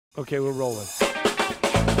Okay, we're rolling.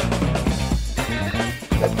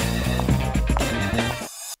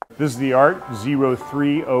 This is the Art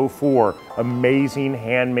 0304. Amazing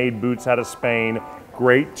handmade boots out of Spain.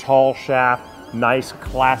 Great tall shaft, nice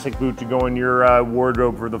classic boot to go in your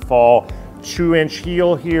wardrobe for the fall. 2-inch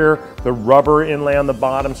heel here, the rubber inlay on the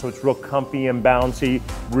bottom, so it's real comfy and bouncy.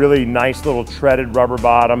 Really nice little treaded rubber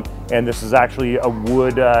bottom, and this is actually a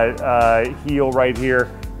wood heel right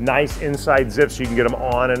here. Nice inside zip so you can get them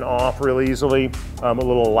on and off real easily. A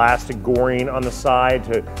little elastic goring on the side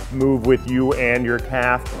to move with you and your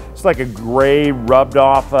calf. It's like a gray rubbed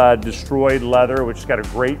off destroyed leather, which has got a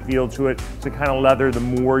great feel to it. It's the kind of leather, the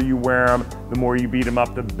more you wear them, the more you beat them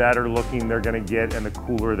up, the better looking they're gonna get and the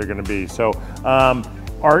cooler they're gonna be. So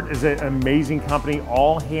Art is an amazing company,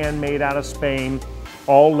 all handmade out of Spain,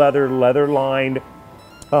 all leather, leather lined.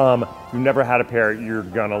 If you've never had a pair, you're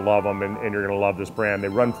gonna love them and you're gonna love this brand. They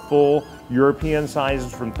run full European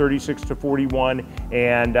sizes from 36 to 41,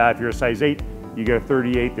 and if you're a size 8, you get a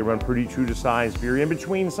 38. They run pretty true to size. If you're in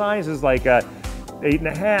between sizes, like a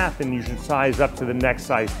 8.5, then you should size up to the next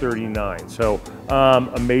size 39. So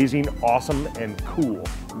amazing, awesome, and cool.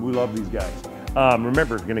 We love these guys.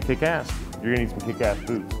 Remember, if you're gonna kick ass, you're gonna need some kick-ass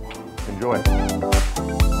boots. Enjoy.